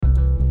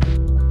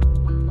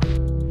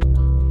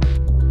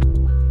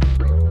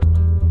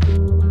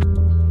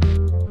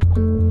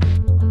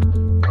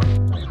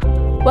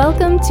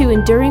Welcome to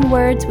Enduring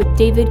Words with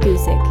David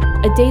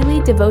Guzik, a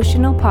daily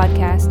devotional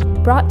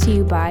podcast brought to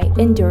you by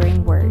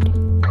Enduring Word.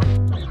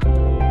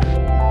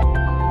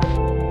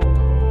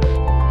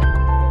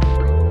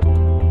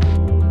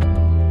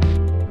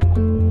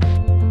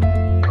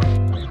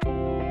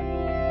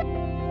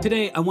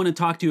 Today, I want to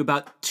talk to you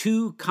about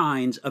two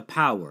kinds of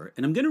power,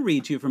 and I'm going to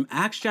read to you from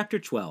Acts chapter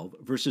 12,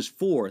 verses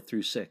 4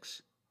 through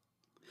 6.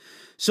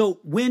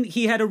 So when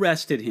he had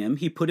arrested him,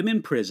 he put him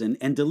in prison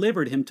and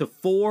delivered him to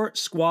 4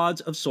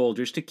 squads of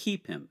soldiers to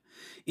keep him,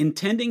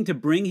 intending to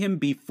bring him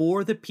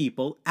before the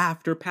people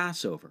after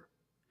Passover.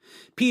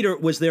 Peter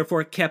was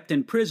therefore kept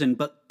in prison,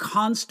 but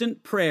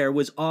constant prayer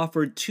was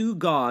offered to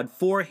God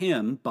for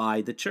him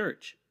by the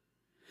church.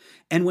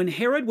 And when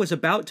Herod was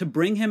about to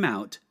bring him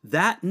out,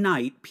 that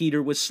night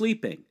Peter was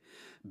sleeping,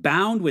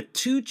 bound with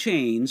 2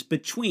 chains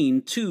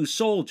between 2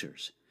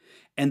 soldiers.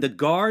 And the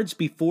guards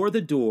before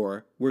the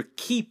door were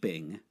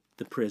keeping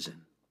the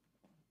prison.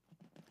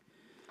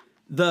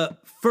 The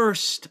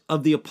first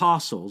of the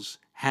apostles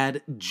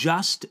had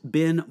just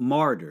been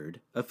martyred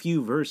a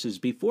few verses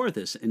before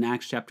this in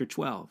Acts chapter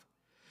 12.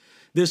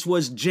 This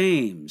was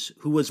James,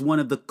 who was one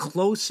of the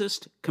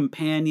closest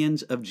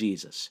companions of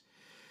Jesus,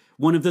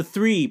 one of the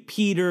 3,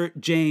 Peter,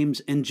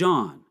 James, and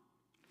John.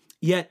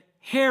 Yet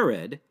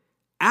Herod,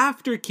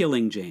 after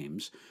killing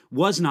James,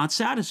 was not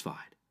satisfied.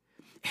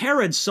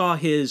 Herod saw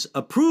his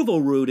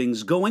approval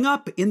ratings going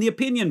up in the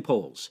opinion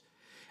polls,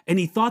 and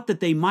he thought that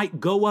they might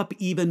go up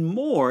even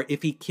more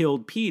if he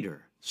killed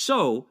Peter.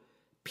 So,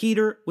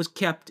 Peter was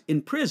kept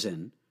in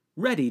prison,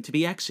 ready to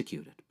be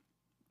executed.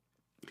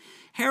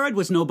 Herod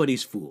was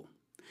nobody's fool.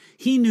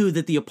 He knew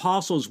that the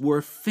apostles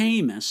were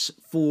famous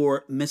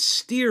for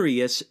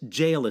mysterious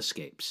jail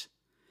escapes.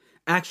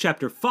 Acts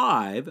chapter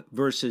 5,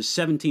 verses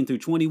 17 through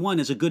 21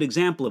 is a good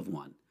example of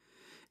one.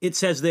 It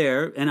says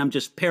there, and I'm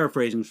just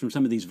paraphrasing from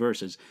some of these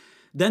verses,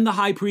 "Then the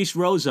high priest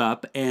rose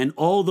up, and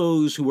all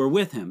those who were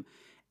with him,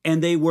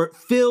 and they were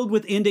filled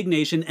with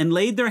indignation, and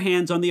laid their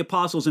hands on the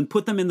apostles and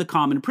put them in the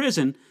common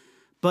prison.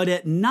 But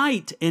at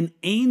night an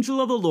angel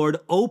of the Lord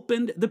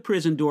opened the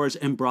prison doors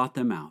and brought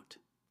them out."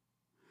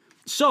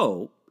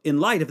 So, in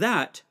light of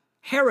that,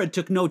 Herod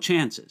took no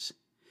chances.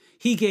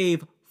 He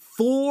gave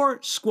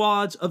 4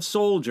 squads of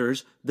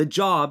soldiers the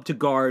job to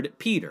guard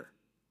Peter.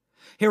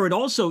 Herod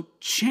also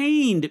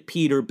chained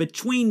Peter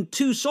between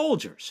 2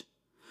 soldiers.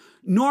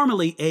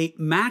 Normally, a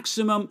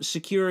maximum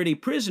security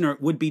prisoner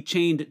would be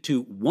chained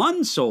to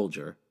 1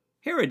 soldier.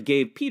 Herod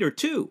gave Peter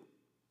 2.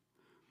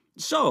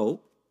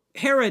 So,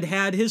 Herod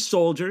had his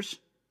soldiers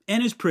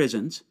and his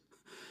prisons,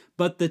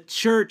 but the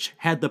church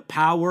had the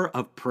power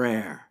of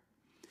prayer.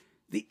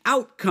 The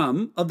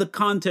outcome of the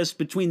contest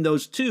between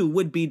those 2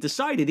 would be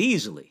decided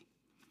easily.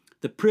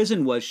 The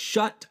prison was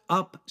shut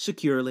up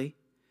securely.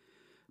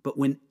 But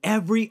when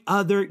every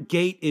other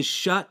gate is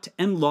shut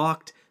and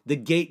locked, the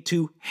gate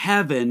to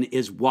heaven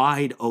is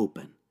wide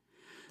open.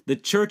 The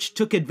church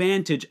took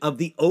advantage of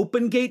the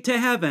open gate to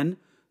heaven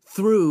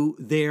through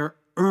their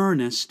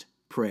earnest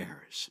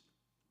prayers.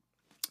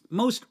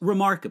 Most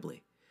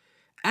remarkably,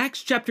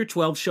 Acts chapter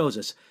 12 shows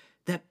us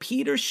that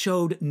Peter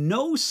showed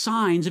no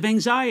signs of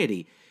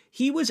anxiety.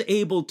 He was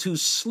able to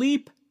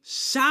sleep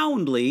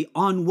soundly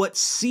on what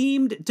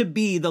seemed to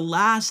be the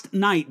last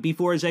night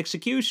before his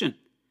execution.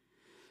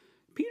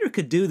 Peter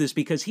could do this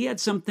because he had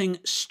something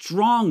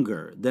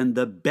stronger than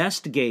the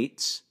best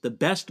gates, the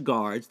best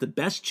guards, the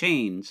best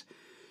chains.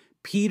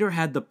 Peter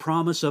had the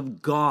promise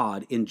of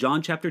God in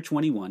John chapter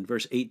 21,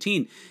 verse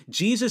 18.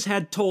 Jesus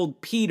had told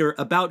Peter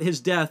about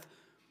his death,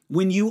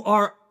 "When you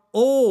are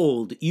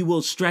old, you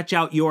will stretch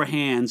out your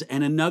hands,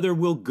 and another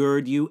will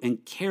gird you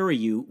and carry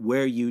you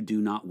where you do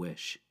not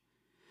wish."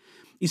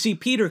 You see,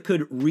 Peter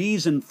could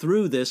reason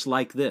through this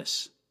like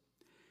this.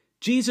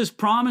 Jesus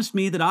promised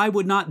me that I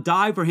would not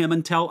die for him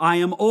until I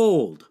am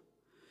old.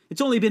 It's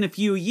only been a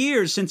few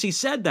years since he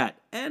said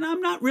that, and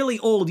I'm not really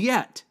old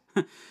yet.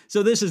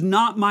 So this is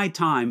not my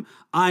time.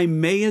 I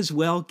may as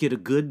well get a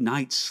good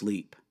night's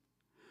sleep.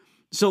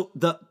 So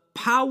the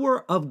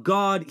power of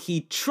God he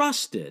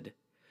trusted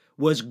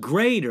was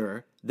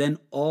greater than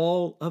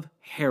all of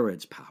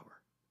Herod's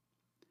power.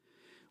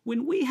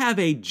 When we have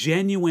a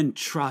genuine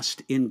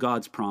trust in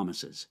God's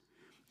promises,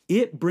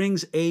 it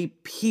brings a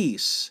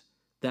peace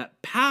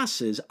that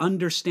passes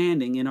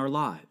understanding in our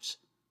lives.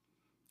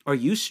 Are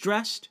you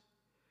stressed?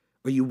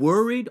 Are you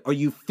worried? Are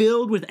you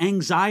filled with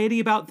anxiety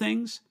about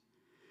things?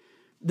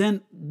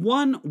 Then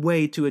one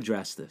way to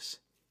address this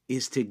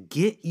is to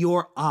get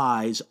your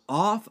eyes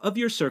off of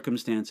your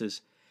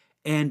circumstances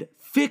and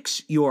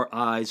fix your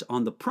eyes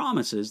on the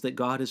promises that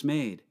God has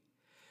made.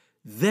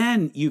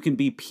 Then you can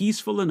be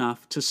peaceful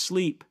enough to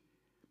sleep,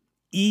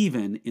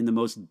 even in the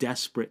most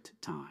desperate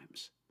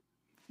times.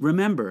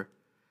 Remember,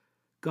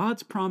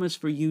 God's promise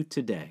for you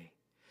today.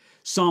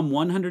 Psalm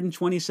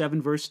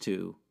 127, verse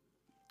 2,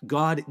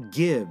 God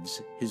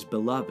gives his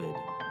beloved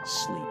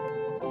sleep.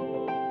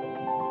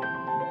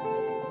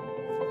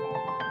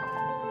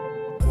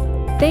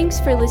 Thanks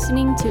for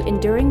listening to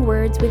Enduring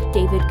Words with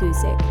David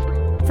Guzik.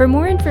 For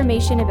more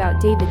information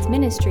about David's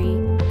ministry,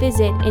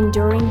 visit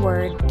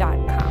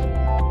enduringword.com.